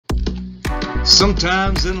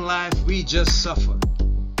Sometimes in life we just suffer.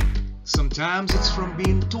 Sometimes it's from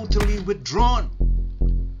being totally withdrawn,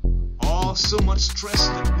 or so much stress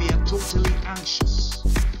that we are totally anxious,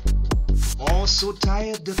 or so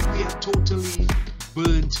tired that we are totally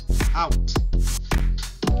burnt out.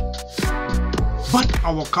 But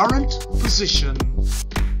our current position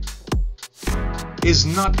is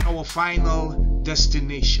not our final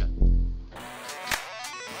destination.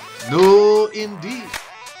 No, indeed.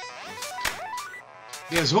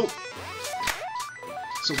 There's hope.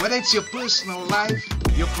 So whether it's your personal life,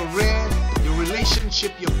 your career, your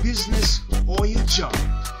relationship, your business, or your job,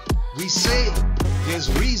 we say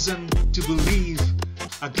there's reason to believe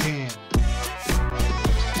again.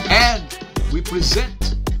 And we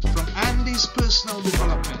present from Andy's personal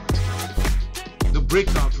development, the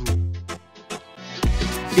breakout room.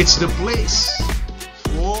 It's the place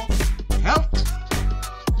for health,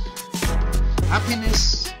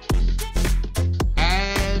 happiness,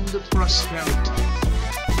 and prosperity.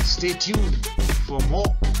 Stay tuned for more.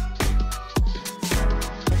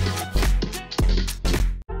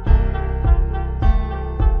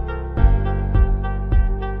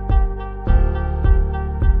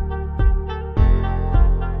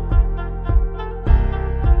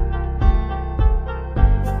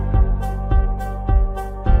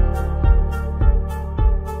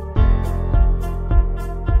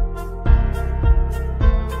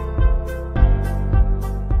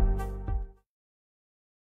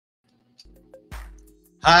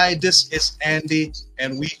 Hi, this is Andy,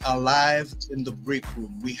 and we are live in the break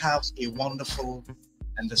room. We have a wonderful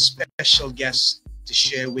and a special guest to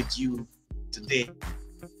share with you today.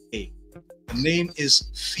 The name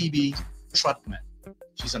is Phebe Trotman.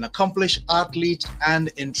 She's an accomplished athlete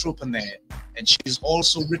and entrepreneur, and she's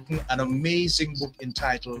also written an amazing book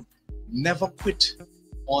entitled Never Quit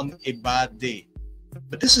on a Bad Day.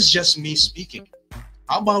 But this is just me speaking.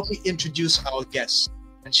 How about we introduce our guest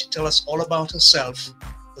and she tell us all about herself,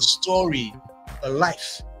 the story, her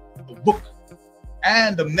life, the book,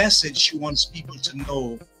 and the message she wants people to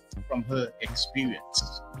know from her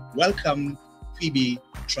experience. Welcome, Phebe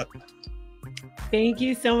Trotman. Thank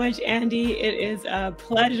you so much, Andy. It is a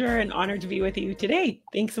pleasure and honor to be with you today.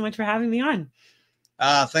 Thanks so much for having me on.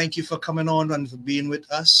 Thank you for coming on and for being with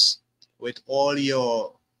us with all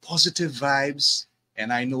your positive vibes.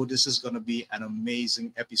 And I know this is going to be an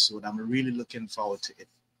amazing episode. I'm really looking forward to it.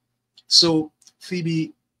 So,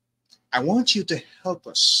 Phebe, I want you to help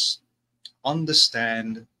us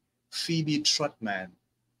understand Phebe Trotman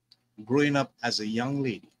growing up as a young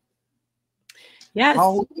lady. Yes.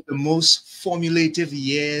 How the most formulative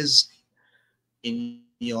years in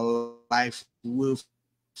your life were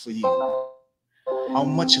for you? How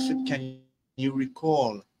much of it can you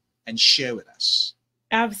recall and share with us?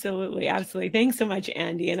 Absolutely. Absolutely. Thanks so much,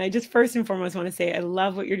 Andy. And I just first and foremost want to say I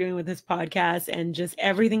love what you're doing with this podcast and just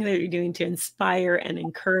everything that you're doing to inspire and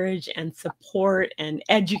encourage and support and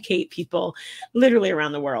educate people literally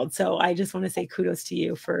around the world. So I just want to say kudos to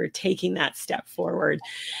you for taking that step forward.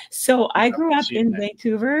 So I grew up in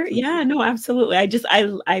Vancouver. Yeah, no, absolutely.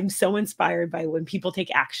 I'm so inspired by when people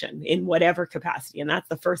take action in whatever capacity. And that's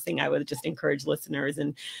the first thing I would just encourage listeners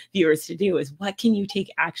and viewers to do is what can you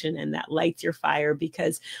take action and that lights your fire? Because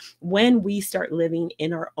when we start living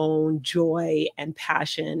in our own joy and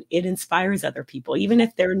passion, it inspires other people, even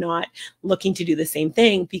if they're not looking to do the same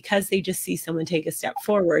thing, because they just see someone take a step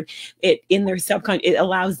forward. It in their subconscious, it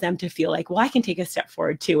allows them to feel like, well, I can take a step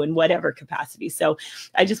forward too, in whatever capacity. So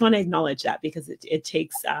I just want to acknowledge that because it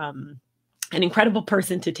takes an incredible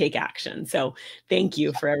person to take action. So thank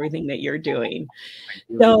you for everything that you're doing.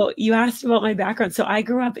 So you asked about my background. So I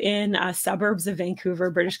grew up in suburbs of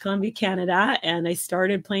Vancouver, British Columbia, Canada, and I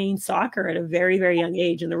started playing soccer at a very, very young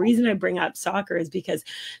age. And the reason I bring up soccer is because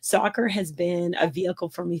soccer has been a vehicle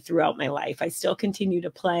for me throughout my life. I still continue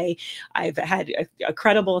to play. I've had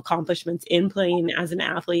incredible accomplishments in playing as an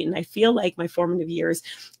athlete. And I feel like my formative years,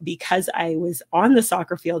 because I was on the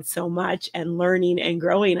soccer field so much and learning and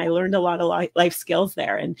growing, I learned a lot of life skills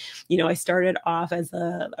there. And, you know, I started off I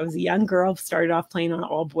was a young girl, started off playing on an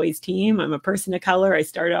all boys team. I'm a person of color. I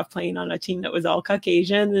started off playing on a team that was all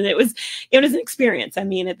Caucasian, and it was an experience. I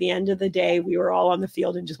mean, at the end of the day, we were all on the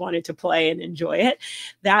field and just wanted to play and enjoy it.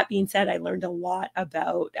 That being said, I learned a lot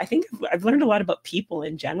about, I've learned a lot about people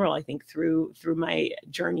in general, I think through my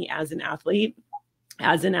journey as an athlete.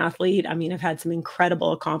 as an athlete. I mean, I've had some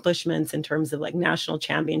incredible accomplishments in terms of like national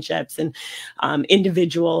championships and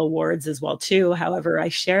individual awards as well too. However, I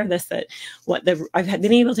share this, that I've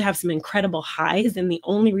been able to have some incredible highs, and the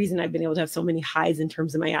only reason I've been able to have so many highs in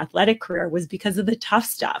terms of my athletic career was because of the tough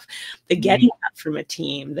stuff, the getting up from a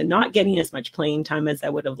team, the not getting as much playing time as I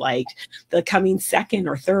would have liked, the coming second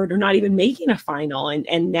or third or not even making a final,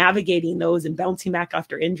 and navigating those and bouncing back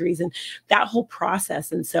after injuries and that whole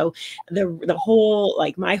process. And so the whole,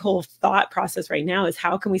 like my whole thought process right now is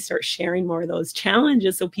how can we start sharing more of those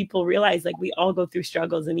challenges so people realize like we all go through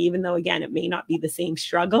struggles, and even though again it may not be the same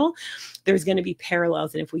struggle, there's going to be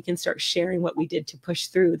parallels, and if we can start sharing what we did to push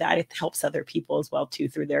through that, it helps other people as well too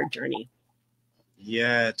through their journey.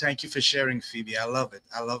 Yeah, thank you for sharing, Phoebe. I love it.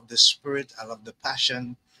 I love the spirit. I love the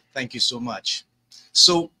passion. Thank you so much.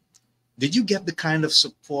 So did you get the kind of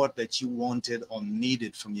support that you wanted or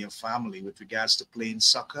needed from your family with regards to playing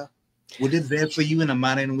soccer? Was it there for you in a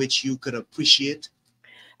manner in which you could appreciate?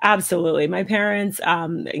 Absolutely. My parents,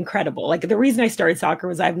 incredible. Like the reason I started soccer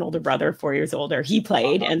was I have an older brother, 4 years older. He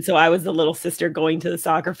played. And so I was the little sister going to the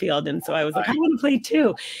soccer field. And so I was like, I want to play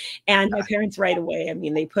too. And my parents right away, I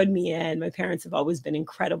mean, they put me in. My parents have always been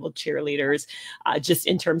incredible cheerleaders, just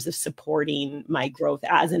in terms of supporting my growth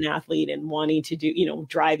as an athlete and wanting to do, you know,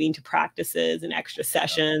 driving to practices and extra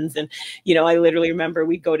sessions. And, you know, I literally remember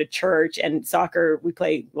we'd go to church and soccer, we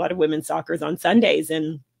play a lot of women's soccer on Sundays,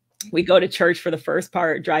 and we go to church for the first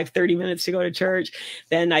part, drive 30 minutes to go to church.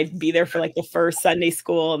 Then I'd be there for like the first Sunday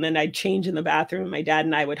school, and then I'd change in the bathroom. My dad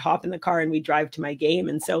and I would hop in the car and we'd drive to my game.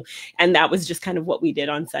 And so, and that was just kind of what we did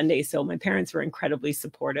on Sunday. So my parents were incredibly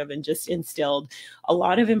supportive and just instilled a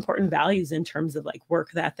lot of important values in terms of like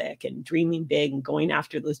work ethic and dreaming big and going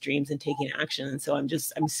after those dreams and taking action. And so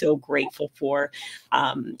I'm so grateful for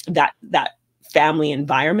that family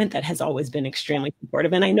environment that has always been extremely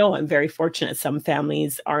supportive. And I know I'm very fortunate. Some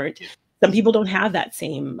families aren't, some people don't have that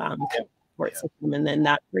same support system. And then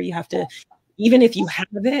that's where you have to, even if you have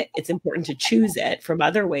it, it's important to choose it from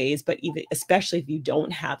other ways. But even, especially if you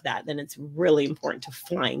don't have that, then it's really important to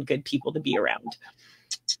find good people to be around.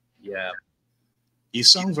 Yeah. You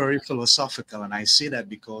sound very philosophical. And I say that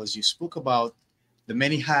because you spoke about the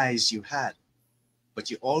many highs you had, but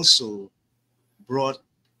you also brought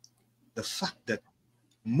the fact that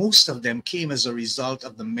most of them came as a result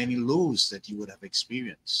of the many lows that you would have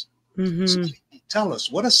experienced. So tell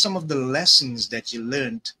us, what are some of the lessons that you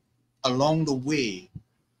learned along the way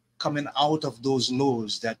coming out of those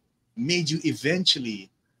lows that made you eventually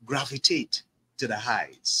gravitate to the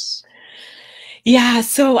highs? Yeah.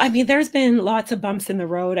 So, I mean, there's been lots of bumps in the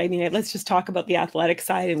road. I mean, let's just talk about the athletic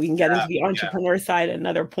side, and we can get into the entrepreneur side at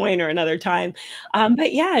another point or another time.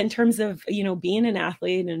 But yeah, in terms of, you know, being an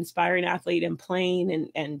athlete, an inspiring athlete, and playing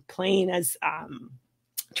and playing as,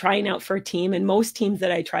 trying out for a team, and most teams that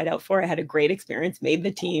I tried out for, I had a great experience, made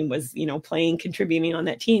the team, was, you know, playing, contributing on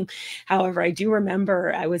that team. However, I do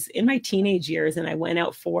remember I was in my teenage years and I went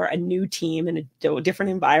out for a new team in a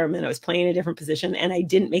different environment. I was playing a different position and I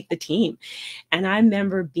didn't make the team. And I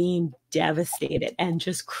remember being devastated and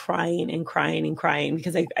just crying and crying and crying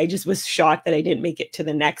because I just was shocked that I didn't make it to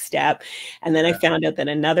the next step. And then I found out that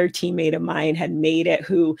another teammate of mine had made it,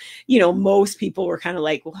 who, you know, most people were kind of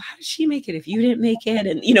like, well, how did she make it if you didn't make it?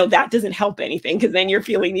 And, you know, that doesn't help anything, because then you're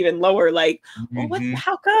feeling even lower, like, well,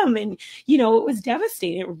 how come? And, you know, it was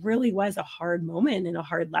devastating. It really was a hard moment and a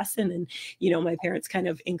hard lesson. And, you know, my parents kind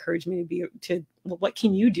of encouraged me well, what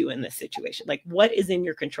can you do in this situation? Like, what is in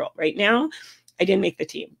your control right now? I didn't make the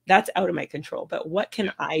team. That's out of my control. But what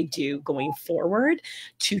can I do going forward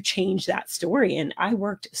to change that story? And I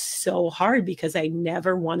worked so hard because I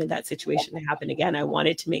never wanted that situation to happen again. I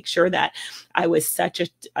wanted to make sure that I was such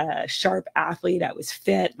a sharp athlete. I was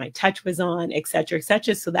fit. My touch was on, et cetera,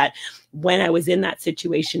 so that when I was in that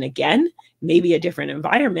situation again, maybe a different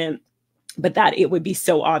environment, but that it would be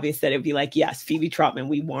so obvious that it'd be like, yes, Phebe Trotman,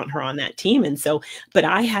 we want her on that team. And so, but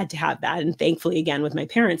I had to have that. And thankfully, again, with my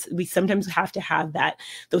parents, we sometimes have to have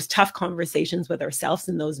those tough conversations with ourselves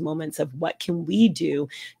in those moments of what can we do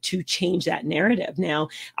to change that narrative. Now,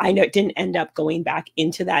 I know it didn't end up going back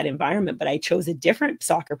into that environment, but I chose a different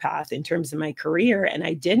soccer path in terms of my career. And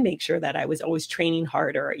I did make sure that I was always training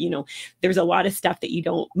harder. You know, there's a lot of stuff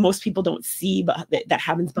that most people don't see, but that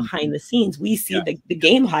happens behind the scenes. We see the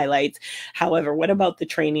game highlights. However, what about the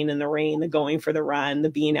training in the rain, the going for the run, the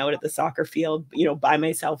being out at the soccer field, you know, by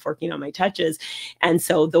myself, working on my touches? And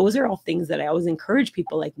so those are all things that I always encourage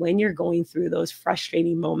people, like when you're going through those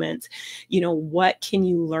frustrating moments, you know, what can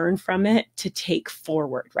you learn from it to take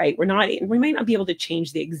forward, right? We might not be able to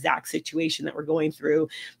change the exact situation that we're going through.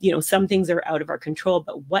 You know, some things are out of our control,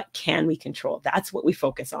 but what can we control? That's what we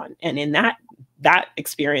focus on. And in that that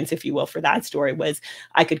experience, if you will, for that story was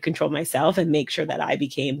I could control myself and make sure that I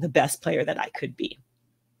became the best player that I could be.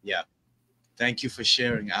 Yeah. Thank you for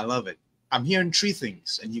sharing. I love it. I'm hearing three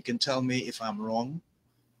things, and you can tell me if I'm wrong.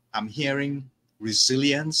 I'm hearing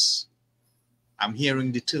resilience, I'm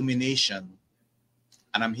hearing determination,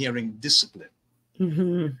 and I'm hearing discipline.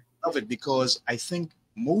 Mm-hmm. I love it because I think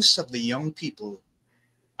most of the young people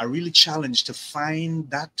are really challenged to find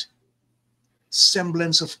that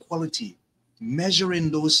semblance of quality, measuring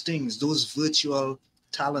those things, those virtual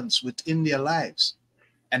talents within their lives,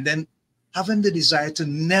 and then having the desire to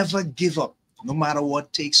never give up, no matter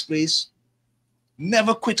what takes place,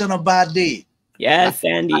 never quit on a bad day. Yes,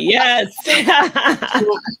 Andy. Yes.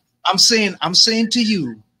 So I'm saying to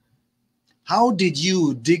you, how did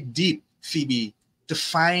you dig deep, Phoebe, to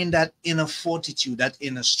find that inner fortitude, that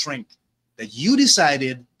inner strength that you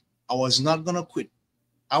decided I was not gonna quit.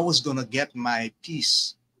 I was gonna get my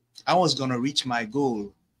peace. I was gonna reach my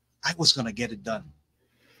goal. I was gonna get it done.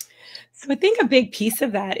 So I think a big piece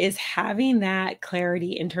of that is having that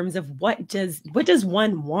clarity in terms of what does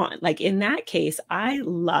one want? Like in that case, I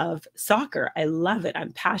love soccer. I love it.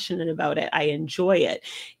 I'm passionate about it. I enjoy it.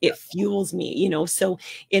 It fuels me, So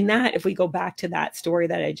in that, if we go back to that story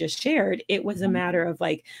that I just shared, it was a matter of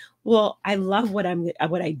like, well, I love what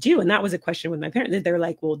I do. And that was a question with my parents. They're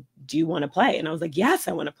like, well, do you want to play? And I was like, yes,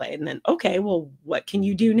 I want to play. And then, okay, well, what can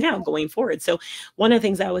you do now going forward? So one of the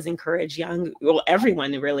things I always encourage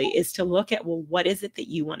everyone really, is to look at, well, what is it that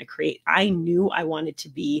you want to create? I knew I wanted to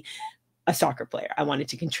be a soccer player. I wanted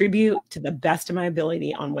to contribute to the best of my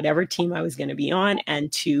ability on whatever team I was going to be on,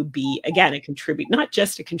 and to be, again, not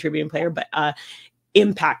just a contributing player, but a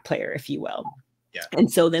impact player, if you will. Yeah.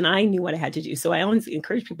 And so then I knew what I had to do. So I always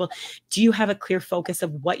encourage people, do you have a clear focus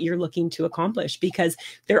of what you're looking to accomplish? Because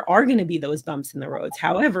there are going to be those bumps in the roads.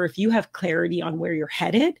 However, if you have clarity on where you're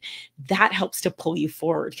headed, that helps to pull you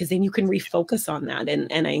forward, because then you can refocus on that.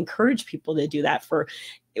 And I encourage people to do that for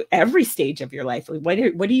every stage of your life. What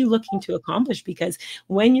are you looking to accomplish? Because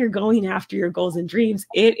when you're going after your goals and dreams,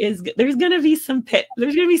 there's going to be some pits,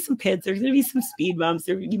 there's going to be some speed bumps.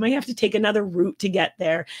 You might have to take another route to get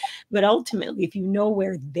there. But ultimately, if you know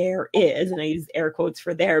where there is, and I use air quotes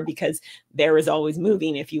for there because there is always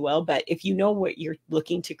moving, if you will, but if you know what you're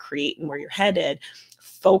looking to create and where you're headed,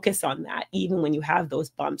 focus on that, even when you have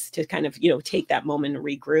those bumps, to kind of, take that moment and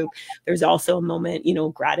regroup. There's also a moment,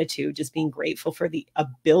 gratitude, just being grateful for the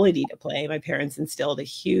ability to play. My parents instilled a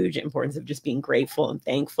huge importance of just being grateful and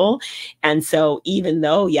thankful. And so even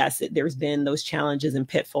though, yes, there's been those challenges and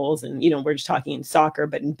pitfalls, and, we're just talking in soccer,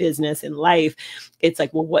 but in business, in life, it's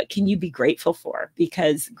like, well, what can you be grateful for?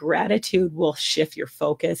 Because gratitude will shift your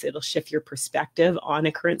focus. It'll shift your perspective on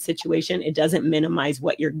a current situation. It doesn't minimize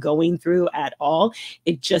what you're going through at all.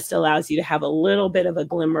 It just allows you to have a little bit of a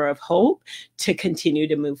glimmer of hope to continue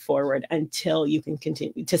to move forward until you can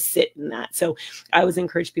continue to sit in that. So I always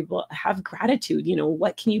encourage people, have gratitude.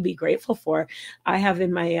 What can you be grateful for? I have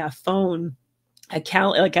in my phone a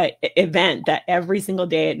event that every single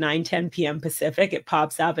day at 9:10 p.m. Pacific, it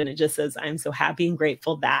pops up and it just says, I'm so happy and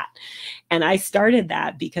grateful that. And I started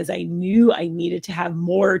that because I knew I needed to have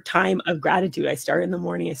more time of gratitude. I start in the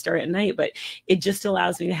morning, I start at night, but it just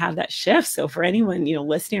allows me to have that shift. So for anyone,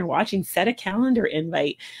 listening or watching, set a calendar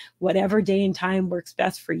invite, whatever day and time works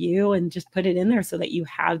best for you, and just put it in there so that you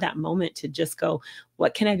have that moment to just go,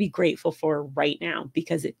 what can I be grateful for right now?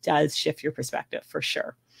 Because it does shift your perspective for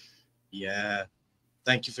sure. Yeah.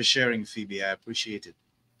 Thank you for sharing, Phoebe. I appreciate it.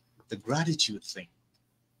 The gratitude thing.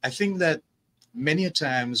 I think that many a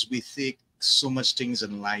times we take so much things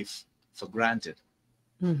in life for granted.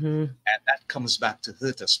 Mm-hmm. And that comes back to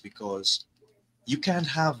hurt us, because you can't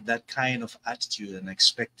have that kind of attitude and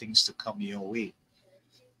expect things to come your way.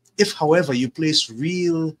 If, however, you place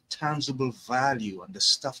real tangible value on the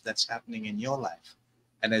stuff that's happening in your life,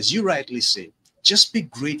 and as you rightly say, just be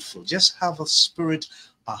grateful, just have a spirit,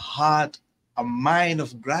 a heart, a mind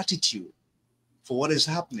of gratitude for what is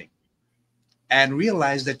happening, and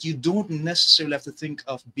realize that you don't necessarily have to think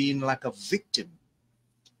of being like a victim,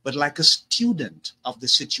 but like a student of the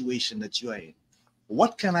situation that you are in.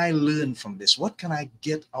 What can I learn from this? What can I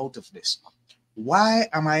get out of this? Why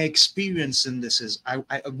am I experiencing this? I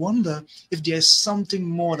wonder if there's something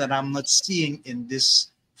more that I'm not seeing in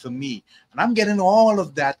this for me. And I'm getting all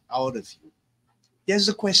of that out of you. Here's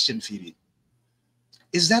the question, Phoebe.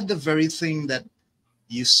 Is that the very thing that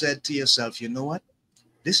you said to yourself, you know what?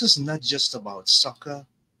 This is not just about soccer.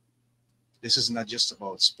 This is not just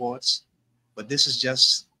about sports, but this is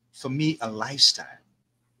just, for me, a lifestyle.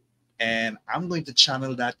 And I'm going to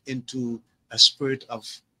channel that into a spirit of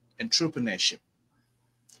entrepreneurship.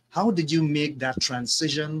 How did you make that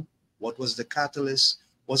transition What was the catalyst?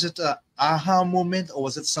 Was it a aha moment, or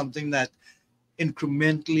was it something that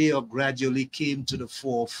incrementally or gradually came to the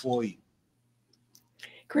fore for you?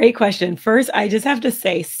 Great question. First, I just have to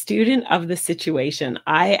say, student of the situation.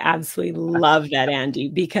 I absolutely love that, Andy,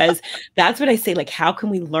 because that's what I say. Like, how can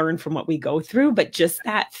we learn from what we go through? But just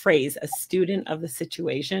that phrase, a student of the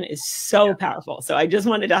situation, is so powerful. So I just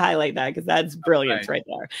wanted to highlight that because that's brilliant right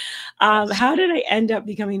there. How did I end up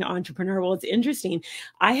becoming an entrepreneur? Well, it's interesting.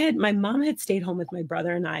 My mom had stayed home with my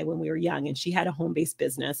brother and I when we were young, and she had a home-based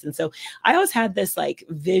business. And so I always had this like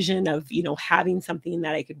vision of, having something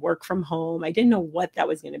that I could work from home. I didn't know what that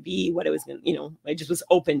was going to be, what it was going to, I just was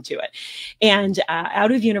open to it. And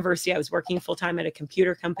out of university, I was working full-time at a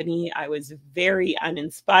computer company. I was very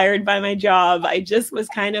uninspired by my job. I just was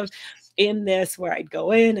kind of in this where I'd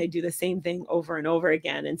go in, I'd do the same thing over and over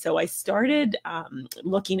again. And so I started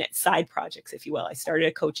looking at side projects, if you will. I started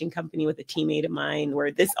a coaching company with a teammate of mine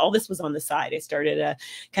where all this was on the side. I started a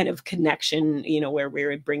kind of connection, where we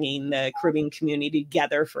were bringing the Caribbean community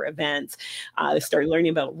together for events. I started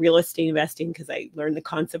learning about real estate investing because I learned the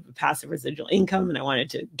concept of passive residual income, and I wanted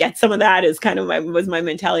to get some of that as kind of was my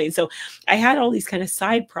mentality. So I had all these kind of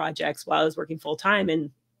side projects while I was working full time,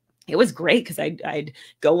 and it was great because I'd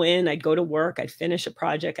go in, I'd go to work, I'd finish a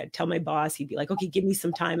project, I'd tell my boss, he'd be like, okay, give me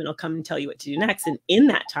some time and I'll come and tell you what to do next. And in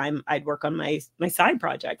that time, I'd work on my side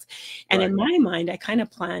projects. And in my mind, I kind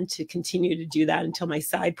of planned to continue to do that until my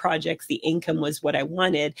side projects, the income was what I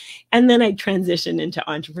wanted. And then I'd transition into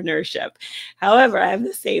entrepreneurship. However, I have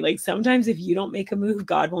to say, like, sometimes if you don't make a move,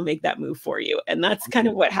 God will make that move for you. And that's kind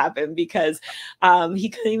of what happened because he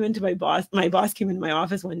came into my boss came into my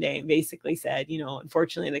office one day and basically said,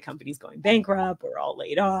 unfortunately, the company's going bankrupt, we're all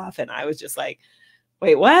laid off. And I was just like,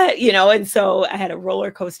 wait, what? And so I had a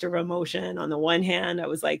roller coaster of emotion. On the one hand, I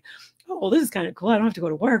was like, oh, well, this is kind of cool, I don't have to go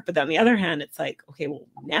to work. But on the other hand, it's like, okay, well,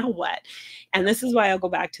 now what? And this is why I'll go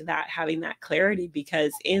back to that, having that clarity,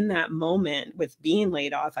 because in that moment with being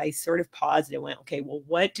laid off, I sort of paused and went, okay, well,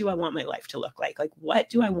 what do I want my life to look like? Like, what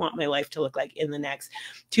do I want my life to look like in the next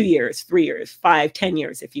 2 years, 3 years, 5, 10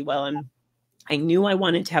 years, if you will? And I knew I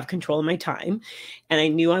wanted to have control of my time, and I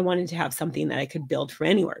knew I wanted to have something that I could build for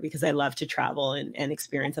anywhere because I love to travel and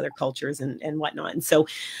experience other cultures and whatnot. And so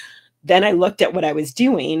then I looked at what I was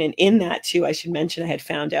doing. And in that too, I should mention, I had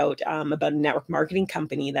found out about a network marketing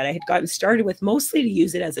company that I had gotten started with, mostly to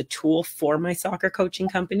use it as a tool for my soccer coaching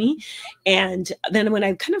company. And then when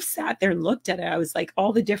I kind of sat there and looked at it, I was like,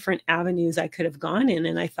 all the different avenues I could have gone in.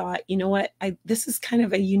 And I thought, you know what, this is kind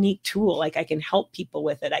of a unique tool. Like, I can help people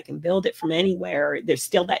with it. I can build it from anywhere. There's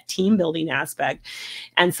still that team building aspect.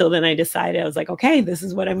 And so then I decided, I was like, okay, this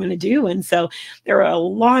is what I'm going to do. And so there were a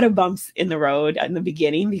lot of bumps in the road in the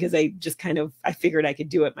beginning because I figured I could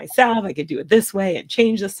do it myself. I could do it this way and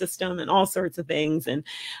change the system and all sorts of things. And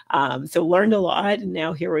so learned a lot. And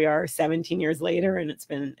now here we are 17 years later, and it's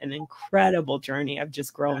been an incredible journey. I've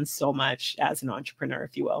just grown so much as an entrepreneur,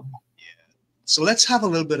 if you will. Yeah. So let's have a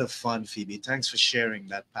little bit of fun, Phebe. Thanks for sharing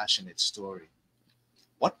that passionate story.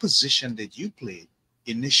 What position did you play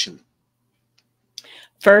initially?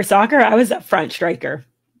 For soccer, I was a front striker.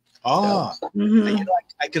 Oh,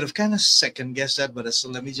 I could have kind of second guessed that, but so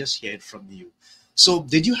let me just hear it from you. So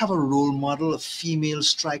did you have a role model, a female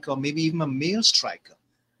striker, or maybe even a male striker?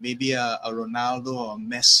 Maybe a Ronaldo or a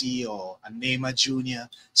Messi or a Neymar Jr.,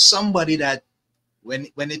 somebody that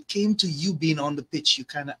when it came to you being on the pitch, you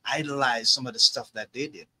kind of idolized some of the stuff that they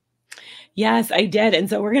did. Yes, I did. And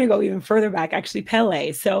so we're going to go even further back, actually,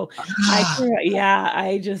 Pele. So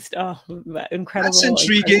incredible. That's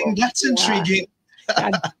intriguing. Incredible. That's intriguing.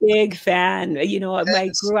 A big fan.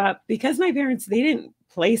 I grew up because my parents, they didn't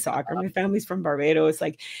play soccer. My family's from Barbados.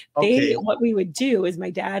 What we would do is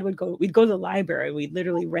we'd go to the library. We'd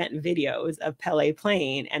literally rent videos of Pele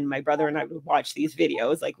playing, and my brother and I would watch these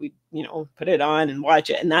videos. Like, we'd, put it on and watch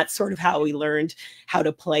it. And that's sort of how we learned how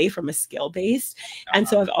to play from a skill base. And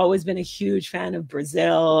so I've always been a huge fan of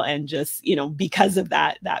Brazil, and just, because of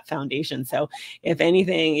that foundation. So if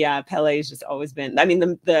anything, Pele has just always been, I mean,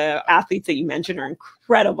 the athletes that you mentioned are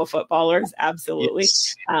incredible footballers. Absolutely.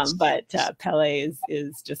 Yes. But Pele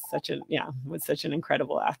is just was such an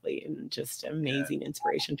incredible athlete and just amazing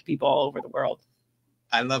inspiration to people all over the world.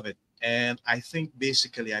 I love it. And I think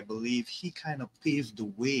basically, I believe he kind of paved the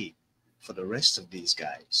way for the rest of these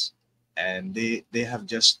guys. And they have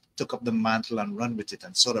just took up the mantle and run with it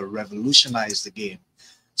and sort of revolutionized the game.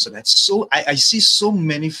 So that's I see so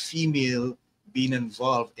many female being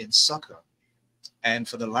involved in soccer. And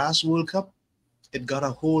for the last World Cup, it got a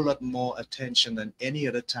whole lot more attention than any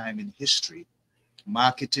other time in history.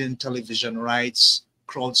 Marketing, television rights,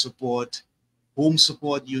 crowd support, home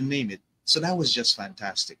support, you name it. So that was just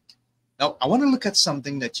fantastic. Now, I want to look at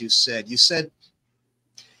something that you said. You said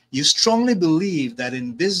you strongly believe that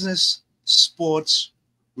in business, sports,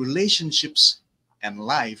 relationships, and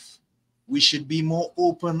life, we should be more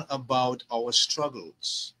open about our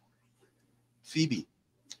struggles. Phoebe,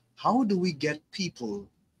 how do we get people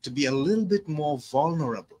to be a little bit more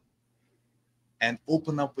vulnerable and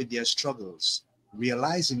open up with their struggles,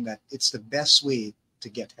 realizing that it's the best way to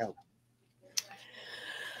get help?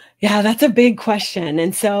 Yeah, that's a big question.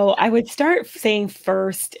 And so I would start saying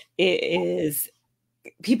first is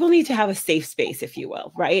people need to have a safe space, if you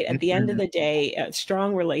will, right? At the end of the day,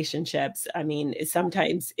 strong relationships, I mean,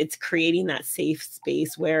 sometimes it's creating that safe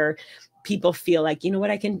space where people feel like, you know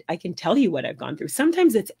what, I can tell you what I've gone through.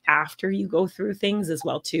 Sometimes it's after you go through things as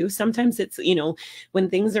well too. Sometimes it's, when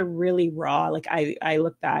things are really raw. Like I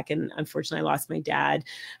look back, and unfortunately I lost my dad.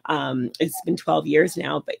 It's been 12 years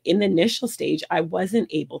now, but in the initial stage, I wasn't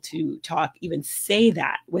able to talk, even say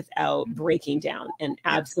that without breaking down. And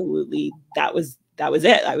absolutely that was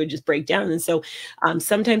it. I would just break down. And so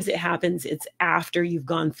sometimes it happens, it's after you've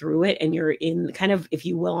gone through it and you're in kind of, if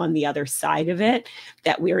you will, on the other side of it,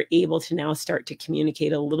 that we're able to now start to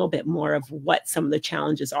communicate a little bit more of what some of the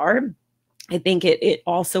challenges are. I think it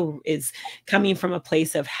also is coming from a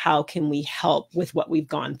place of how can we help with what we've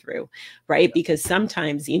gone through, right? Because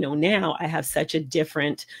sometimes, now I have such a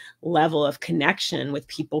different level of connection with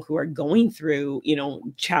people who are going through,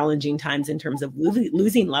 challenging times in terms of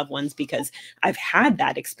losing loved ones, because I've had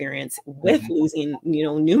that experience with losing,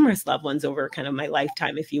 numerous loved ones over kind of my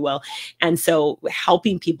lifetime, if you will. And so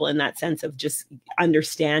helping people in that sense of just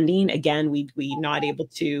understanding, again, we not able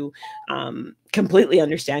to, completely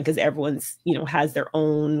understand, because everyone's, has their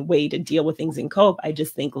own way to deal with things and cope. I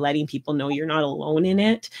just think letting people know you're not alone in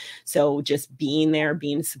it. So just being there,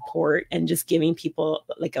 being support, and just giving people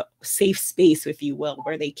like a safe space, if you will,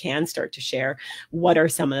 where they can start to share what are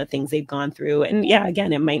some of the things they've gone through. And yeah,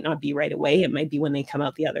 again, it might not be right away. It might be when they come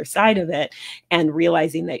out the other side of it, and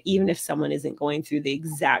realizing that even if someone isn't going through the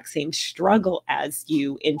exact same struggle as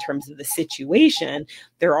you in terms of the situation,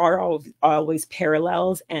 there are always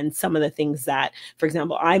parallels, and some of the things that, for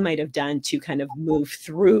example, I might have done to kind of move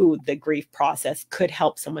through the grief process could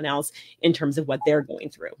help someone else in terms of what they're going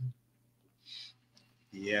through.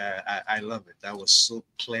 Yeah, I love it. That was so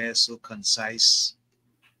clear, so concise.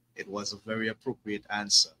 It was a very appropriate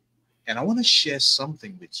answer. And I want to share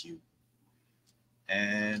something with you.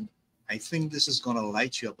 And I think this is going to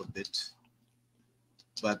light you up a bit.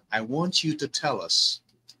 But I want you to tell us,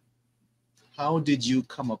 how did you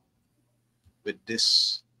come up with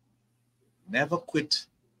this never quit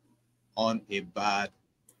on a bad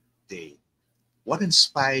day? What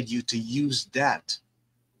inspired you to use that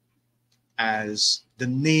as the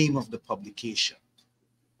name of the publication?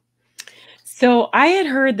 So I had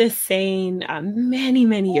heard this saying many,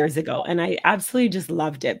 many years ago, and I absolutely just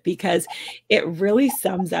loved it because it really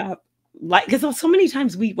sums up, like, because so many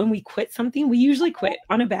times when we quit something, we usually quit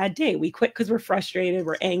on a bad day. We quit because we're frustrated,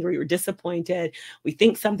 we're angry, we're disappointed, we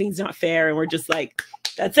think something's not fair, and we're just like,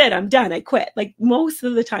 that's it, I'm done, I quit. Like most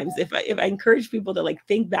of the times, if I encourage people to like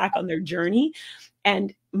think back on their journey,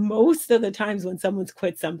 and most of the times when someone's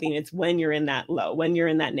quit something, it's when you're in that low, when you're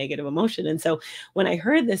in that negative emotion. And so when I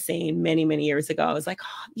heard this saying many, many years ago, I was like,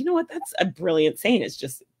 oh, you know what? That's a brilliant saying. It's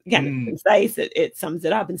just, again, it's concise. It sums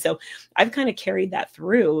it up. And so I've kind of carried that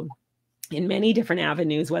through in many different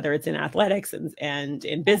avenues, whether it's in athletics and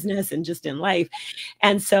in business and just in life.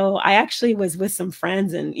 And so I actually was with some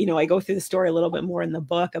friends, and, I go through the story a little bit more in the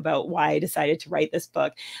book about why I decided to write this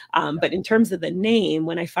book. But in terms of the name,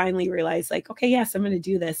 when I finally realized like, okay, yes, I'm going to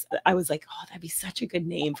do this, I was like, oh, that'd be such a good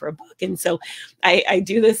name for a book. And so I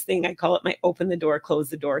do this thing, I call it my open the door, close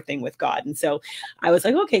the door thing with God. And so I was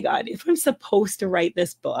like, okay, God, if I'm supposed to write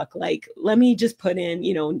this book, like, let me just put in,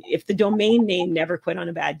 if the domain name Never Quit on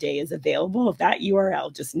a Bad Day is available, if that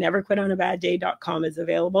URL, just neverquitonabaddday.com, is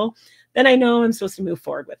available, then I know I'm supposed to move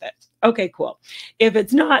forward with it. Okay, cool. If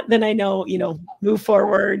it's not, then I know, move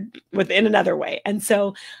forward within another way. And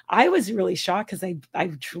so I was really shocked because I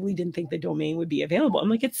truly didn't think the domain would be available. I'm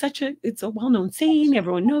like, it's a well-known saying,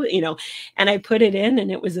 everyone knows, and I put it in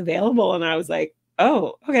and it was available. And I was like,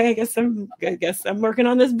 oh, okay, I guess I'm working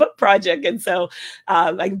on this book project. And so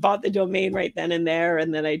I bought the domain right then and there.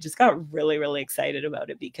 And then I just got really, really excited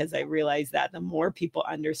about it because I realized that the more people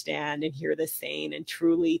understand and hear this saying and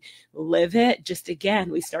truly live it, just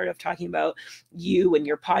again, we started off talking about you and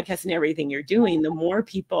your podcast and everything you're doing, the more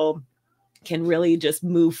people can really just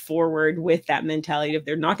move forward with that mentality of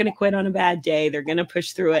they're not going to quit on a bad day. They're going to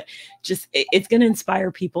push through it. Just it's going to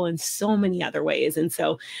inspire people in so many other ways. And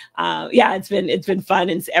so, yeah, it's been fun.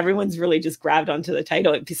 And everyone's really just grabbed onto the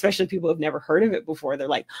title, especially people who've never heard of it before. They're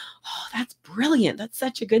like, oh, that's brilliant. That's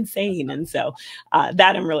such a good saying. And so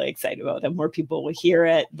that I'm really excited about. That more people will hear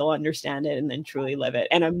it, they'll understand it, and then truly live it.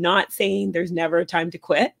 And I'm not saying there's never a time to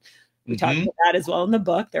quit. We talk about that as well in the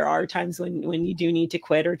book. There are times when you do need to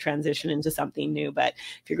quit or transition into something new. But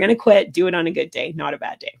if you're going to quit, do it on a good day, not a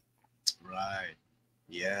bad day. Right.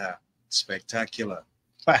 Yeah. Spectacular.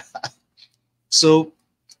 So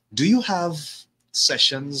do you have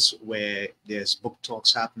sessions where there's book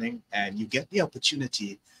talks happening and you get the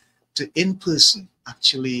opportunity to in person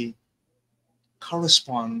actually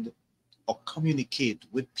correspond or communicate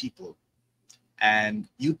with people, and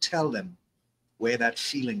you tell them where that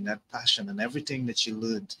feeling, that passion, and everything that you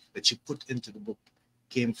learned, that you put into the book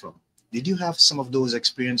came from? Did you have some of those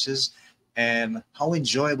experiences, and how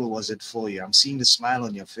enjoyable was it for you? I'm seeing the smile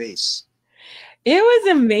on your face. It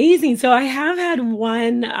was amazing. So I have had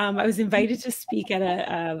one, I was invited to speak at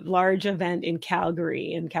a large event in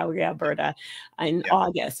Calgary, Alberta in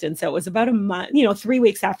August. And so it was about a month, 3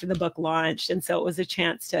 weeks after the book launched. And so it was a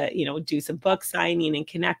chance to, do some book signing and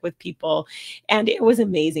connect with people. And it was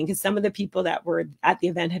amazing because some of the people that were at the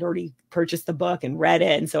event had already purchased the book and read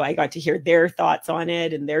it. And so I got to hear their thoughts on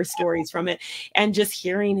it and their stories from it. And just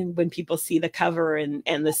hearing when people see the cover and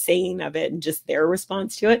the saying of it and just their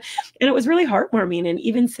response to it. And it was really heartwarming. And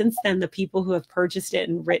even since then, the people who have purchased it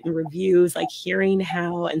and written reviews, like hearing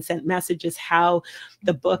how and sent messages, how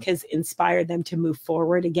the book has inspired them to move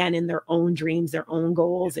forward again in their own dreams, their own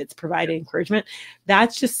goals. It's provided encouragement.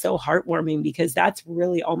 That's just so heartwarming because that's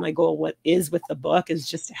really all my goal. What is with the book is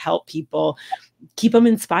just to help people, keep them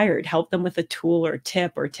inspired, help them with a tool or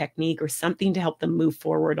tip or technique or something to help them move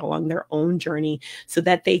forward along their own journey so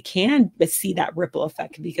that they can see that ripple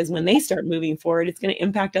effect. Because when they start moving forward, it's going to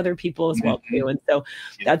impact other people as well too. And so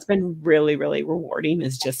that's been really, really rewarding,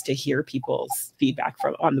 is just to hear people's feedback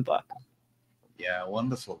on the book. Yeah,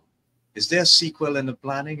 wonderful. Is there a sequel in the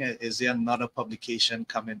planning? Is there another publication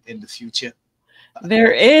coming in the future?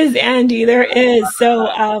 There is, Andy, there is.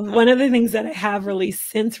 So one of the things that I have released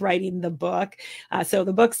since writing the book, so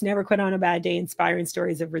the book's Never Quit on a Bad Day, Inspiring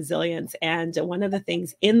Stories of Resilience. And one of the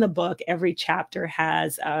things in the book, every chapter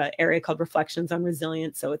has an area called Reflections on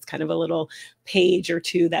Resilience. So it's kind of a little page or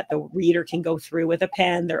two that the reader can go through with a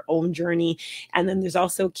pen, their own journey. And then there's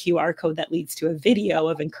also a QR code that leads to a video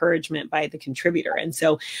of encouragement by the contributor. And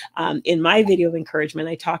so in my video of encouragement,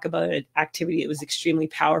 I talk about an activity that was extremely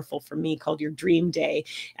powerful for me called Your Dream Day.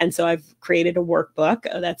 And so I've created a workbook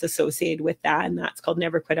that's associated with that. And that's called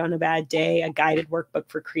Never Quit on a Bad Day, a guided workbook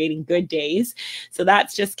for creating good days. So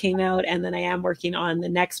that's just came out. And then I am working on the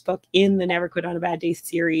next book in the Never Quit on a Bad Day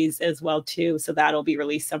series as well too. So that'll be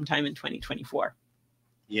released sometime in 2024.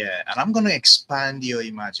 Yeah, and I'm going to expand your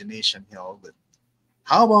imagination here a bit.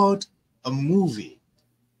 How about a movie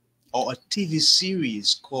or a TV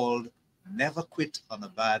series called Never Quit on a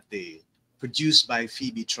Bad Day, produced by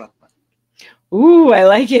Phebe Trotman? Ooh, I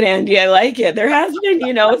like it, Andy. I like it. There has been,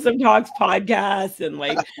 some talks, podcasts, and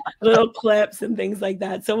like little clips and things like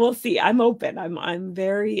that. So we'll see. I'm open. I'm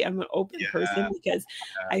an open person because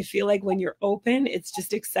I feel like when you're open, it's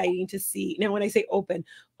just exciting to see. Now, when I say open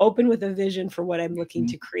with a vision for what I'm looking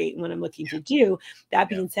to create and what I'm looking to do. That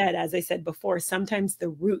being said, as I said before, sometimes the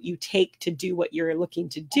route you take to do what you're looking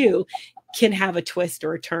to do can have a twist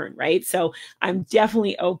or a turn, right? So I'm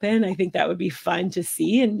definitely open. I think that would be fun to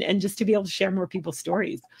see and just to be able to share more people's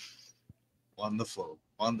stories. Wonderful,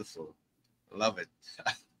 wonderful. Love it.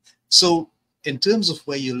 So in terms of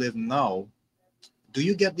where you live now, do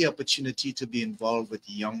you get the opportunity to be involved with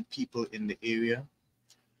young people in the area?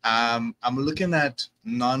 I'm looking at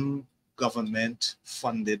non-government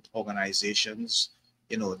funded organizations.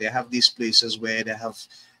 They have these places where they have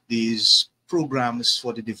these programs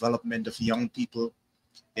for the development of young people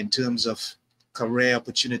in terms of career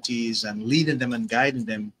opportunities and leading them and guiding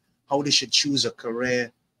them how they should choose a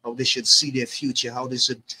career, how they should see their future, how they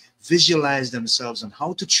should visualize themselves, and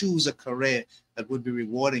how to choose a career that would be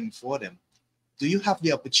rewarding for them. Do you have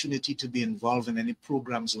the opportunity to be involved in any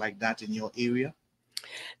programs like that in your area?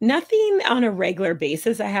 Nothing on a regular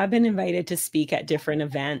basis. I have been invited to speak at different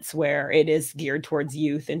events where it is geared towards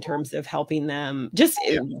youth in terms of helping them just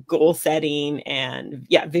Yeah. goal setting and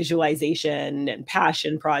yeah, visualization and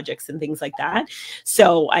passion projects and things like that.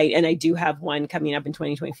 So I do have one coming up in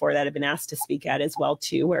 2024 that I've been asked to speak at as well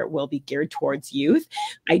too, where it will be geared towards youth.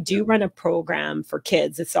 I do run a program for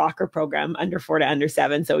kids, a soccer program under 4 to under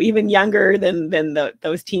 7, so even younger than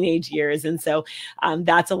those teenage years. And so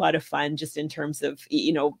that's a lot of fun just in terms of,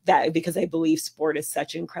 that, because I believe sport is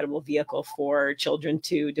such an incredible vehicle for children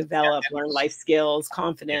to develop, learn life skills,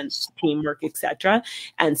 confidence, teamwork, etc.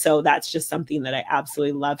 And so that's just something that I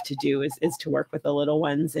absolutely love to do is to work with the little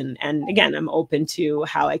ones. And again, I'm open to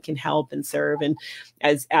how I can help and serve. And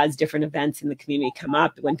as different events in the community come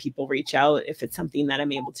up, when people reach out, if it's something that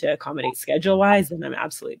I'm able to accommodate schedule wise, then I'm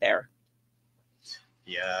absolutely there.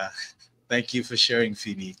 Yeah. Thank you for sharing,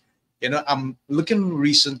 Phoebe. I'm looking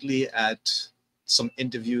recently at some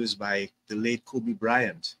interviews by the late Kobe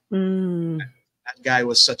Bryant. That guy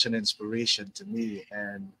was such an inspiration to me.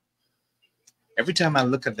 And every time I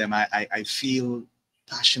look at them, I feel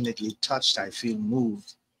passionately touched. I feel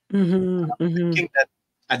moved. Thinking that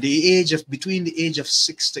at between the age of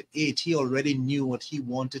 6 to 8, he already knew what he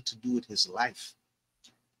wanted to do with his life.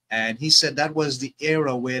 And he said that was the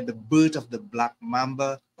era where the birth of the Black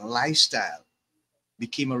Mamba lifestyle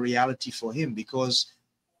became a reality for him, because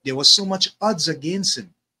there was so much odds against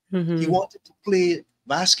him. He wanted to play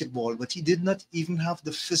basketball, but he did not even have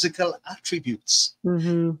the physical attributes.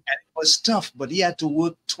 And it was tough, but he had to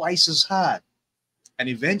work twice as hard. And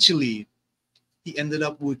eventually, he ended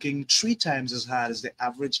up working 3 times as hard as the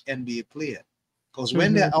average NBA player. Because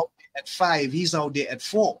when they're out at 5, he's out there at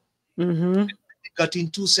 4. He got in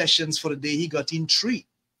 2 sessions for the day, he got in 3.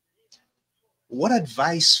 What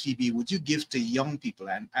advice, Phoebe, would you give to young people?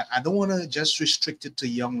 And I don't want to just restrict it to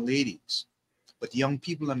young ladies, but young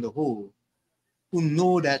people on the whole, who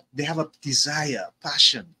know that they have a desire,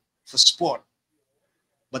 passion for sport,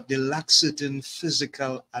 but they lack certain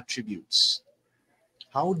physical attributes.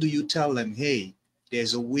 How do you tell them, hey,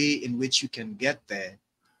 there's a way in which you can get there,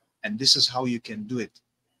 and this is how you can do it?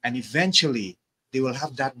 And eventually, they will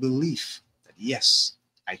have that belief that, yes,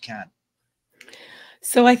 I can.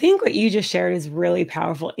 So I think what you just shared is really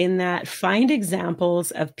powerful, in that find examples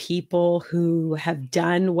of people who have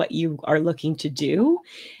done what you are looking to do.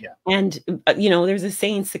 Yeah. And, there's a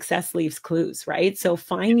saying, success leaves clues, right? So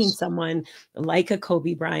finding someone like a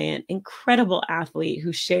Kobe Bryant, incredible athlete,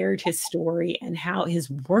 who shared his story and how his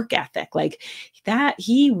work ethic, like that,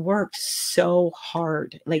 he worked so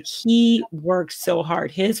hard. Like he worked so hard.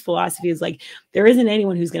 His philosophy is like, there isn't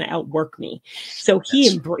anyone who's going to outwork me. So he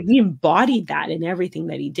embodied that in everything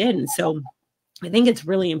that he did. And so I think it's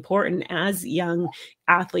really important as young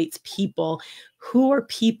athletes, people, who are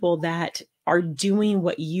people that are doing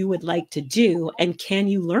what you would like to do, and can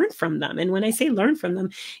you learn from them? And when I say learn from them,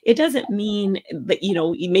 it doesn't mean that,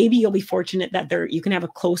 maybe you'll be fortunate that you can have a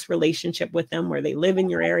close relationship with them where they live in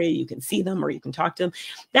your area, you can see them or you can talk to them.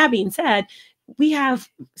 That being said, we have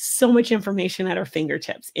so much information at our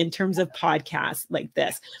fingertips in terms of podcasts like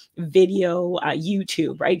this, video,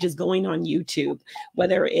 YouTube, right? Just going on YouTube,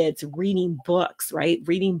 whether it's reading books, right?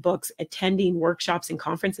 Reading books, attending workshops and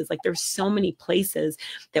conferences. Like there's so many places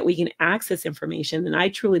that we can access information. And I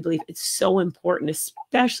truly believe it's so important,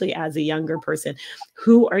 especially as a younger person.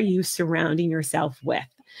 Who are you surrounding yourself with?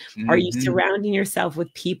 Are you surrounding yourself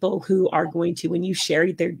with people who are going to, when you share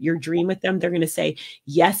your dream with them, they're going to say,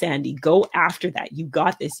 yes, Andy, go after that. You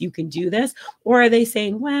got this. You can do this. Or are they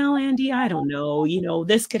saying, well, Andy, I don't know,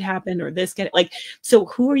 this could happen or this could, so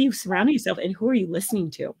who are you surrounding yourself, and who are you listening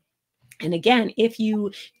to? And again, if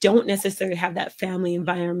you don't necessarily have that family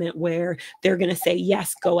environment where they're going to say,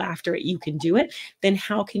 yes, go after it, you can do it, then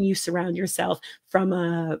how can you surround yourself from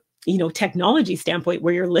a technology standpoint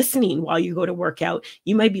where you're listening while you go to work out?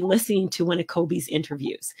 You might be listening to one of Kobe's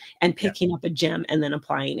interviews and picking up a gem and then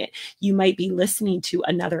applying it. You might be listening to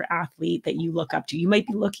another athlete that you look up to. You might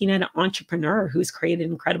be looking at an entrepreneur who's created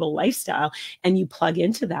an incredible lifestyle, and you plug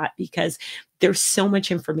into that, because there's so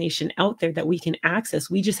much information out there that we can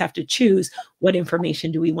access. We just have to choose what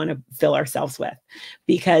information do we want to fill ourselves with,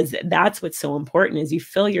 because that's what's so important, is you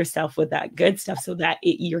fill yourself with that good stuff so that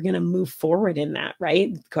you're going to move forward in that,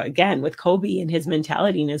 right? Again, with Kobe and his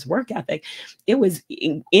mentality and his work ethic, it was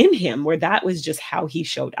in him where that was just how he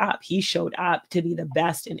showed up. He showed up to be the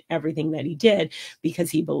best in everything that he did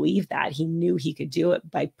because he believed that. He knew he could do it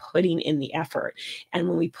by putting in the effort. And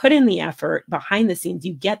when we put in the effort behind the scenes,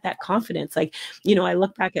 you get that confidence. Like, I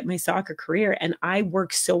look back at my soccer career and I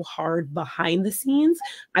worked so hard behind the scenes.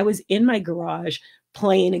 I was in my garage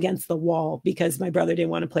playing against the wall because my brother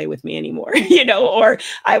didn't want to play with me anymore, you know, or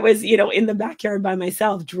I was, you know, in the backyard by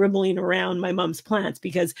myself dribbling around my mom's plants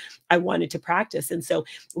because I wanted to practice. And so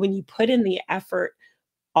when you put in the effort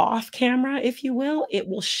off camera, if you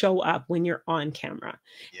will show up when you're on camera.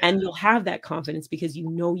 Yeah. And you'll have that confidence because you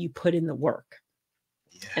know you put in the work.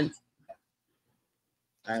 Yeah. And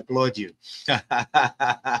I applaud you.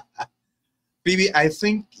 Phoebe, I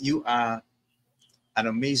think you are an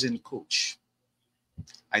amazing coach.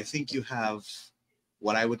 I think you have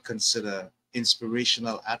what I would consider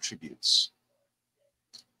inspirational attributes.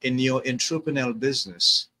 In your entrepreneurial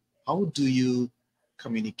business, how do you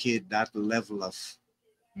communicate that level of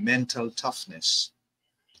mental toughness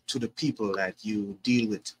to the people that you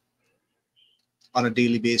deal with on a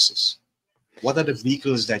daily basis? What are the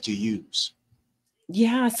vehicles that you use?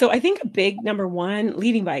 yeah, so I think a big number one,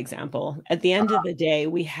 leading by example. At the end of the day,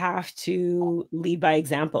 we have to lead by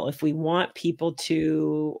example. If we want people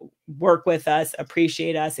to work with us,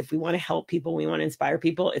 appreciate us, if we want to help people, we want to inspire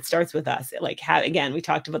people, it starts with us. Like, how, again, we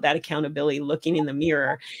talked about that accountability, looking in the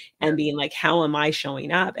mirror and being like, how am I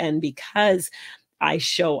showing up? And because I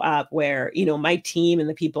show up where, you know, my team and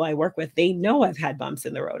the people I work with, they know I've had bumps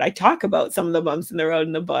in the road. I talk about some of the bumps in the road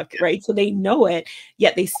in the book, right? So they know it,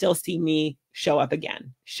 yet they still see me show up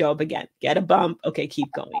again, get a bump. Okay,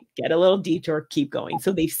 keep going, get a little detour, keep going.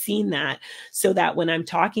 So they've seen that, so that when I'm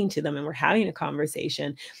talking to them and we're having a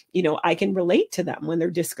conversation, you know, I can relate to them when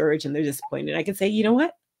they're discouraged and they're disappointed. I can say, you know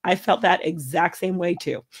what? I felt that exact same way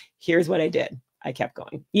too. Here's what I did. I kept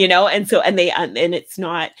going, you know, and so, and it's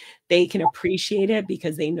not, they can appreciate it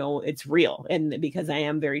because they know it's real. And because I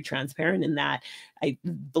am very transparent in that, I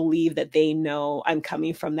believe that they know I'm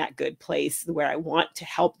coming from that good place where I want to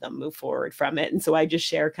help them move forward from it. And so I just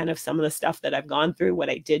share kind of some of the stuff that I've gone through, what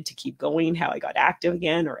I did to keep going, how I got active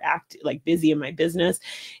again, or like busy in my business.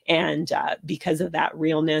 And because of that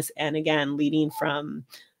realness, and again, leading from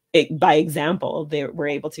by example, they were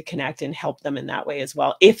able to connect and help them in that way as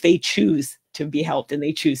well, if they choose to be helped and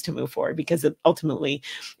they choose to move forward, because ultimately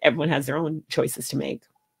everyone has their own choices to make.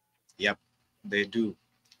 Yep, they do.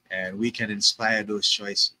 And we can inspire those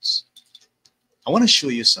choices. I want to show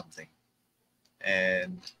you something.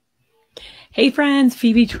 And hey friends,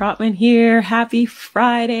 Phebe Trotman here. Happy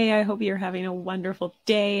Friday. I hope you're having a wonderful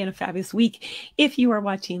day and a fabulous week. If you are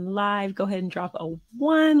watching live, go ahead and drop a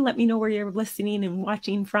 1. Let me know where you're listening and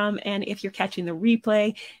watching from. And if you're catching the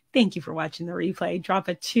replay, thank you for watching the replay. Drop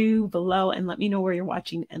a 2 below and let me know where you're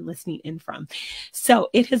watching and listening in from. So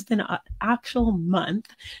it has been an actual month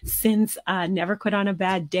since Never Quit on a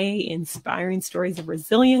Bad Day, Inspiring Stories of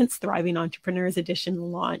Resilience, Thriving Entrepreneurs Edition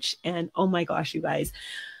launched. And oh my gosh, you guys,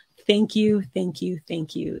 thank you, thank you,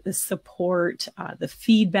 thank you. The support, the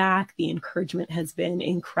feedback, the encouragement has been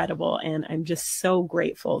incredible. And I'm just so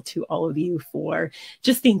grateful to all of you for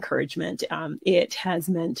just the encouragement. It has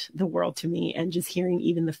meant the world to me. And just hearing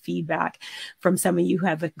even the feedback from some of you who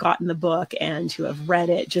have gotten the book and who have read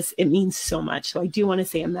it, just, it means so much. So I do want to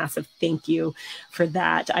say a massive thank you for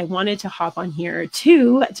that. I wanted to hop on here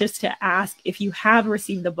too, just to ask, if you have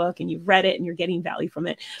received the book and you've read it and you're getting value from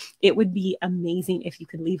it, it would be amazing if you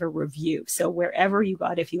could leave a review. So wherever you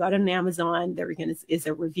got, if you got it on Amazon, there is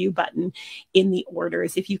a review button in the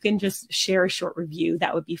orders. If you can just share a short review,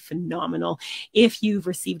 that would be phenomenal. If you've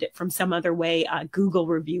received it from some other way, Google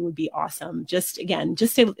review would be awesome. Just again,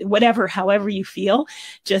 just to, whatever, however you feel,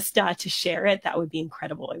 just to share it, that would be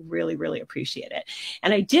incredible. I really, really appreciate it.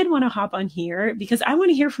 And I did want to hop on here because I want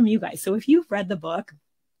to hear from you guys. So if you've read the book,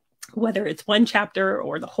 whether it's one chapter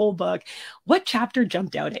or the whole book, what chapter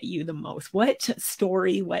jumped out at you the most? What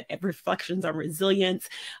story, what reflections on resilience,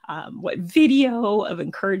 what video of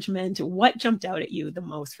encouragement, what jumped out at you the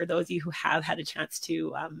most? For those of you who have had a chance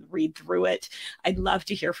to read through it, I'd love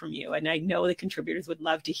to hear from you. And I know the contributors would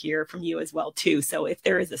love to hear from you as well too. So if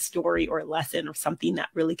there is a story or a lesson or something that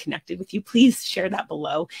really connected with you, please share that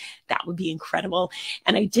below. That would be incredible.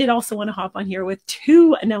 And I did also want to hop on here with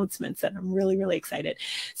 2 announcements that I'm really, really excited.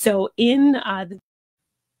 So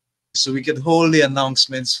so we can hold the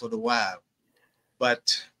announcements for the while,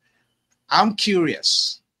 but I'm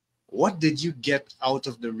curious, what did you get out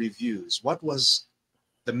of the reviews? What was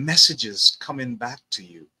the messages coming back to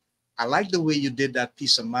you? I like the way you did that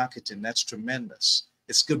piece of marketing. That's tremendous.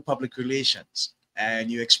 It's good public relations,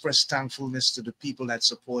 and you express thankfulness to the people that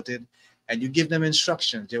supported, and you give them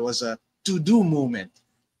instructions. There was a to-do movement.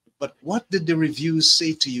 But what did the reviews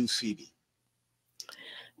say to you, Phoebe?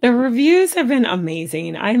 The reviews have been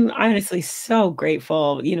amazing. I'm honestly so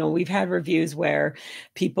grateful. You know, we've had reviews where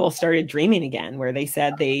people started dreaming again, where they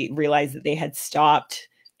said they realized that they had stopped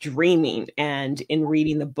dreaming. And in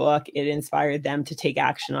reading the book, it inspired them to take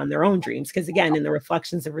action on their own dreams. Because again, in the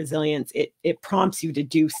Reflections of Resilience, it prompts you to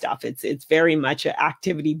do stuff. It's very much an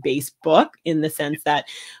activity-based book, in the sense that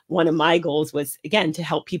one of my goals was, again, to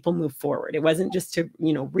help people move forward. It wasn't just to,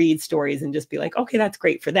 read stories and just be like, okay, that's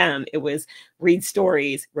great for them. It was read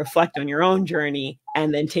stories, reflect on your own journey,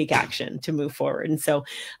 and then take action to move forward. And so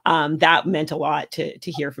that meant a lot to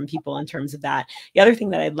hear from people in terms of that. The other thing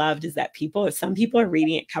that I loved is that some people are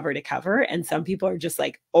reading it cover to cover, and some people are just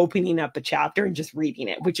like opening up a chapter and just reading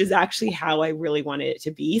it, which is actually how I really wanted it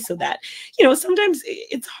to be, so that, sometimes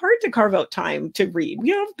it's hard to carve out time to read. We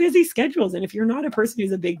have busy schedules. And if you're not a person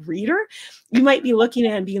who's a big reader, you might be looking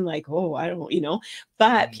at it and being like, oh, I don't,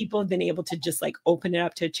 but people have been able to just like open it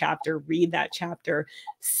up to a chapter, read that chapter,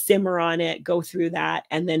 simmer on it, go through that,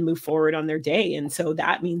 and then move forward on their day. And so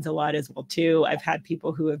that means a lot as well too. I've had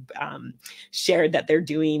people who have shared that they're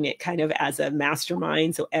doing it kind of as a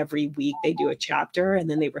mastermind. So every week they do a chapter and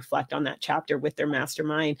then they reflect on that chapter with their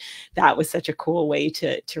mastermind. That was such a cool way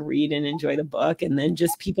to read and enjoy the book. And then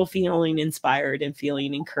just people feeling inspired and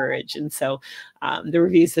feeling encouraged. And so the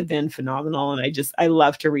reviews have been phenomenal. And I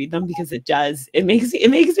love to read them, because it makes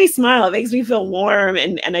me smile. It makes me feel warm.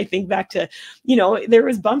 And I think back to, there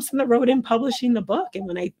was bumps in the road in publishing the book. And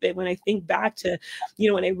when I think back to,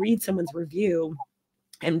 when I read someone's review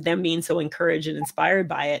and them being so encouraged and inspired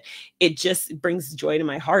by it, it just brings joy to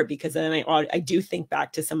my heart, because then I do think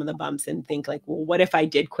back to some of the bumps and think like, well, what if I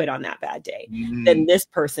did quit on that bad day? Then this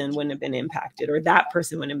person wouldn't have been impacted, or that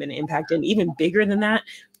person wouldn't have been impacted. And even bigger than that,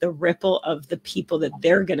 the ripple of the people that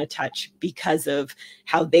they're going to touch because of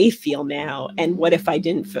how they feel now. And what if I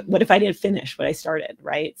didn't finish what I started?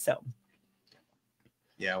 Right. So.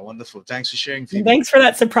 Yeah, wonderful. Thanks for sharing, Phoebe. Thanks for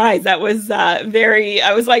that surprise. That was I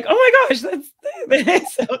was like, oh my gosh, that's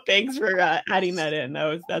so thanks for adding that in.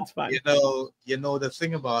 That's fun. The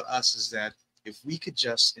thing about us is that if we could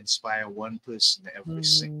just inspire one person every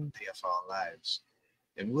single day of our lives,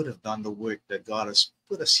 then we would have done the work that God has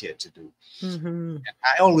put us here to do. And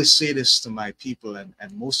I always say this to my people, and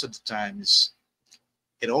most of the times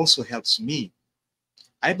it also helps me.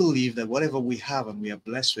 I believe that whatever we have and we are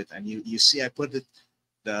blessed with, and you see, I put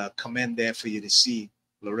the comment there for you to see.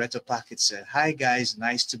 Loretta Packett said, "Hi guys,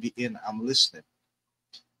 nice to be in. I'm listening."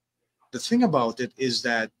 The thing about it is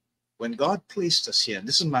that when God placed us here, and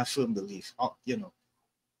this is my firm belief,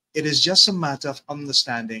 it is just a matter of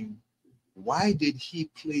understanding, why did He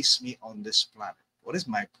place me on this planet? What is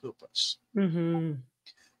my purpose? When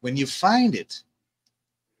you find it,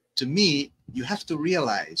 to me, you have to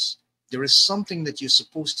realize there is something that you're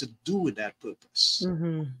supposed to do with that purpose.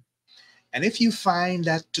 And if you find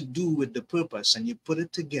that to do with the purpose and you put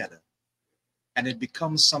it together, and it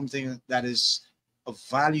becomes something that is of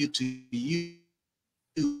value to you,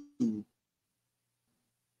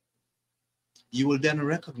 you will then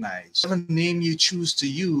recognize whatever name you choose to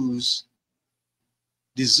use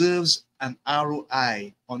deserves an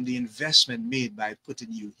ROI on the investment made by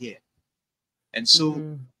putting you here. And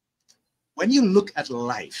so when you look at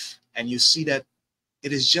life and you see that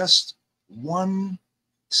it is just one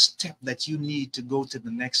step that you need to go to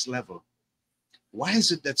the next level, why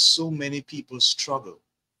is it that so many people struggle?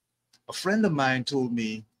 A friend of mine told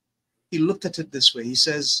me, he looked at it this way. He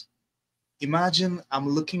says, imagine I'm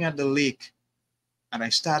looking at the lake and I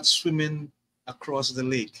start swimming across the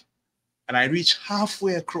lake, and I reach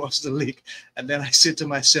halfway across the lake, and then I say to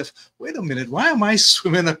myself, wait a minute, why am I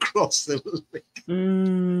swimming across the lake?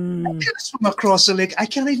 I can't swim across the lake. I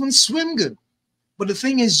can't even swim good. But the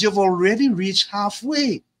thing is, you've already reached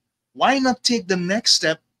halfway. Why not take the next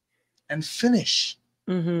step and finish?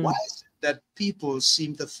 Why is it that people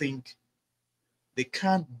seem to think they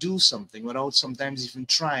can't do something without sometimes even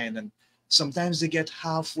trying? And sometimes they get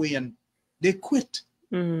halfway and they quit.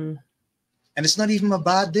 And it's not even a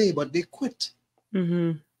bad day, but they quit.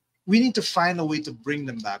 We need to find a way to bring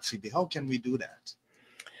them back, Phoebe. How can we do that?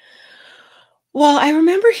 Well, I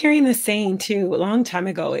remember hearing this saying too a long time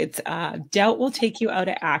ago. It's doubt will take you out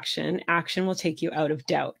of action. Action will take you out of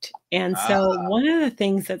doubt. And so one of the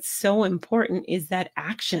things that's so important is that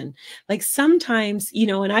action. Like sometimes,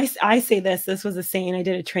 and I say this was a saying, I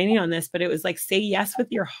did a training on this, but it was like, say yes with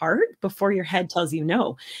your heart before your head tells you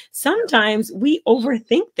no. Sometimes we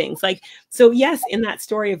overthink things. Like, so yes, in that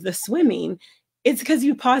story of the swimming, It's because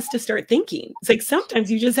you pause to start thinking. It's like sometimes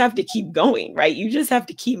you just have to keep going, right? You just have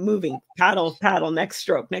to keep moving, paddle, paddle, next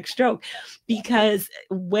stroke, next stroke. Because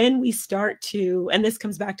when we start to, and this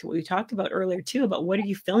comes back to what we talked about earlier too, about what are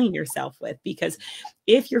you filling yourself with? Because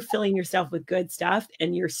if you're filling yourself with good stuff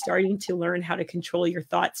and you're starting to learn how to control your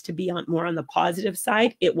thoughts to be on more on the positive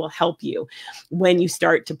side, it will help you when you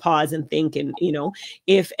start to pause and think. And, you know,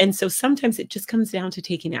 and so sometimes it just comes down to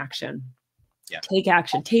taking action. Yeah. Take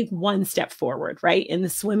action, take one step forward, right? In the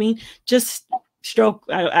swimming, just stroke.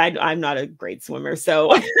 I'm not a great swimmer. So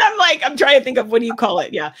I'm trying to think of, what do you call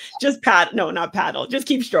it? Yeah. Just paddle. No, not paddle. Just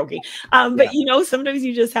keep stroking. But you know, sometimes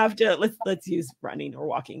you just have to, let's use running or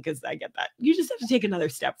walking, because I get that. You just have to take another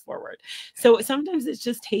step forward. So sometimes it's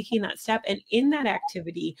just taking that step. And in that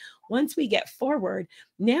activity, once we get forward,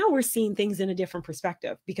 now we're seeing things in a different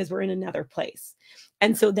perspective because we're in another place.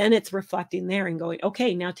 And so then it's reflecting there and going,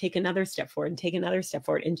 okay, now take another step forward and take another step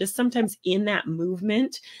forward. And just sometimes in that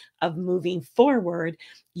movement of moving forward,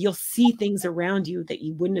 you'll see things around you that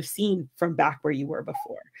you wouldn't have seen from back where you were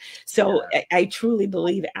before. So I truly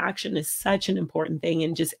believe action is such an important thing,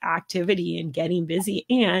 and just activity and getting busy.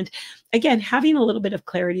 And again, having a little bit of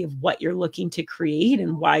clarity of what you're looking to create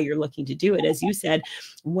and why you're looking to do it. As you said,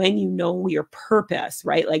 when you know your purpose,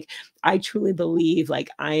 right? Like, I truly believe, like,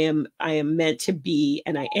 I am meant to be,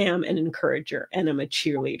 and I am an encourager, and I'm a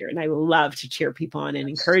cheerleader, and I love to cheer people on and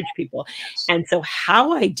encourage people. And so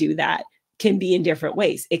how I do that can be in different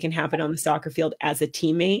ways. It can happen on the soccer field as a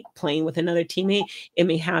teammate, playing with another teammate. It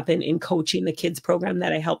may happen in coaching the kids program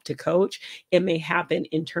that I help to coach. It may happen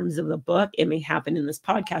in terms of the book. It may happen in this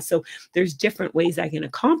podcast. So there's different ways I can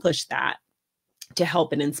accomplish that to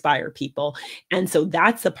help and inspire people. And so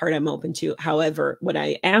that's the part I'm open to. However, what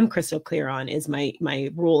I am crystal clear on is my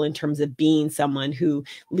role in terms of being someone who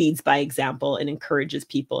leads by example and encourages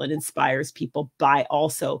people and inspires people by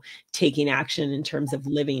also taking action in terms of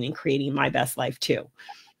living and creating my best life too.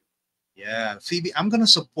 Yeah, Phoebe, I'm going to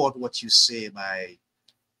support what you say by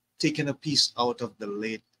taking a piece out of the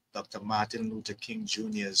late Dr. Martin Luther King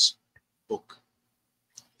Jr.'s book.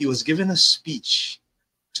 He was given a speech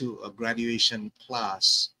to a graduation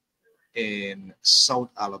class in South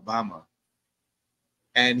Alabama.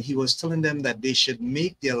 And he was telling them that they should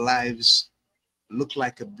make their lives look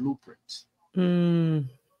like a blueprint. And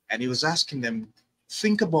he was asking them,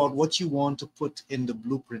 think about what you want to put in the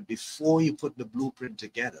blueprint before you put the blueprint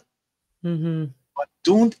together. But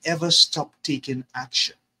don't ever stop taking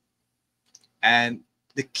action. And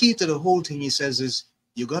the key to the whole thing, he says, is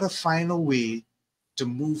you got to find a way to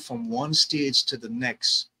move from one stage to the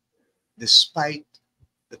next, despite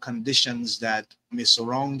the conditions that may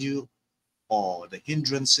surround you, or the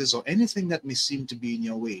hindrances, or anything that may seem to be in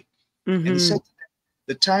your way. And he said,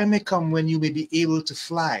 the time may come when you may be able to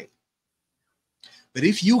fly. But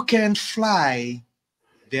if you can't fly,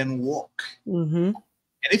 then walk. And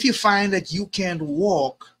if you find that you can't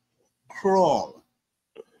walk, crawl.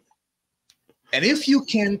 And if you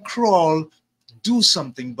can crawl, do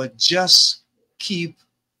something, but just keep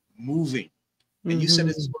moving. And you said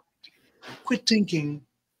it's quit thinking,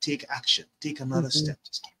 take action, take another step,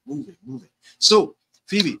 just keep moving. So,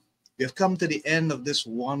 Phoebe, we have come to the end of this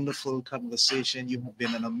wonderful conversation. You have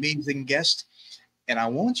been an amazing guest. And I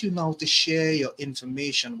want you now to share your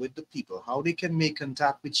information with the people, how they can make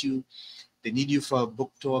contact with you. They need you for a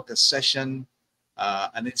book talk, a session,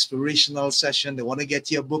 an inspirational session. They want to get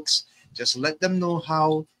your books. Just let them know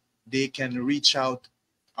how they can reach out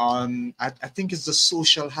on, I think it's the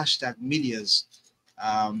social hashtag medias,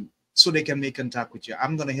 so they can make contact with you.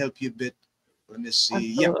 I'm going to help you a bit. Let me see.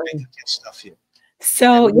 Absolutely. Yeah, I can get stuff here.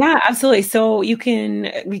 So yeah, absolutely. So we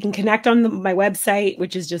can connect on my website,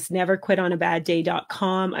 which is just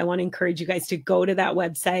neverquitonabadday.com. I want to encourage you guys to go to that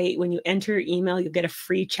website. When you enter your email, you'll get a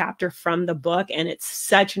free chapter from the book. And it's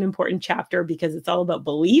such an important chapter because it's all about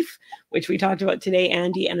belief, which we talked about today,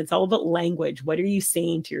 Andy, and it's all about language. What are you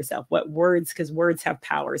saying to yourself? What words? Because words have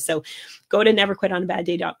power. So go to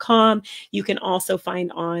neverquitonabadday.com. You can also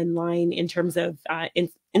find online in terms of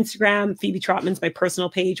Instagram, Phebe Trotman's my personal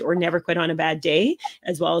page, or Never Quit on a Bad Day,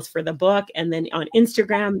 as well as for the book. And then on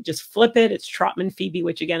Instagram, just flip it. It's Trotman Phebe,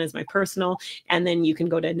 which again is my personal. And then you can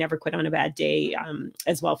go to Never Quit on a Bad Day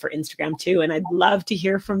as well for Instagram too. And I'd love to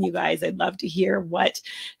hear from you guys. I'd love to hear what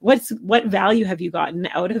value have you gotten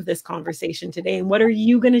out of this conversation today, and what are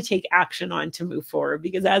you going to take action on to move forward?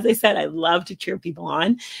 Because as I said, I love to cheer people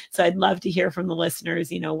on. So I'd love to hear from the listeners,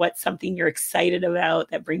 you know, what's something you're excited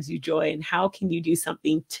about that brings you joy, and how can you do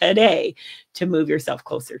something today to move yourself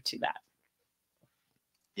closer to that?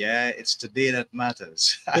 Yeah, it's today that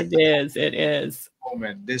matters. It is. It is.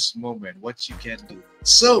 This moment, what you can do.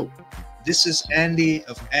 So, this is Andy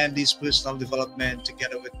of Andy's Personal Development,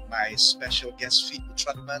 together with my special guest, Phebe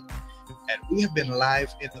Trotman. And we have been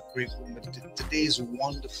live in the break room with today's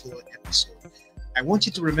wonderful episode. I want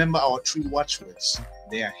you to remember our 3 watchwords.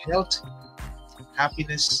 They are health,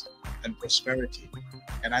 happiness, and prosperity.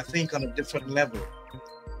 And I think on a different level,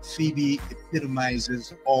 Phebe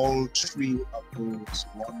epitomizes all 3 of those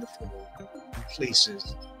wonderful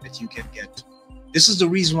places that you can get to. This is the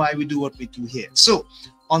reason why we do what we do here. So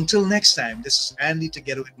until next time, this is Andy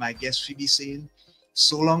together with my guest Phebe saying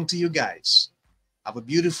so long to you guys. Have a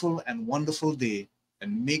beautiful and wonderful day,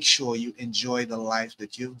 and make sure you enjoy the life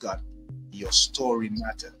that you've got. Your story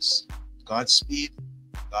matters. Godspeed.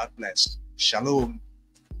 God bless. Shalom.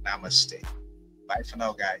 Namaste. Bye for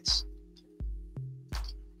now, guys.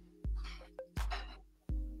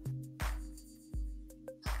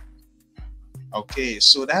 Okay,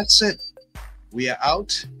 so that's it. We are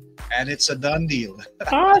out, and it's a done deal.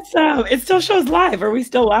 Awesome. It still shows live. Are we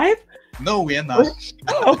still live? No, we are not.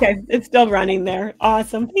 Oh, okay. It's still running there.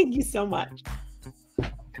 Awesome. Thank you so much.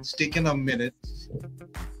 It's taking a minute,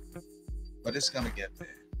 but it's going to get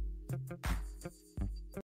there.